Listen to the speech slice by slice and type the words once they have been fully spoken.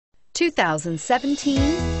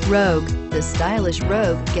2017 Rogue. The stylish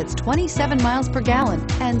Rogue gets 27 miles per gallon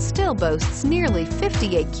and still boasts nearly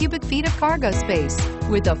 58 cubic feet of cargo space.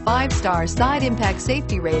 With a 5-star side impact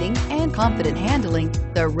safety rating and confident handling,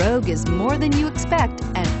 the Rogue is more than you expect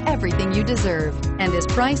and everything you deserve, and is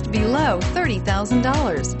priced below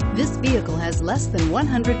 $30,000. This vehicle has less than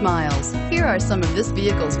 100 miles. Here are some of this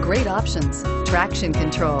vehicle's great options: traction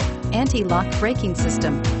control, anti-lock braking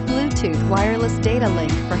system, Bluetooth wireless data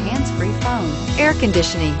link for hands-free phone, air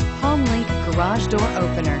conditioning, home link garage door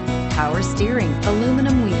opener, power steering,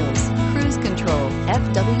 aluminum wheels, cruise control,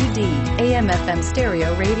 FWD, AM/FM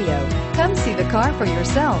stereo radio. Come see the car for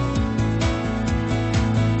yourself.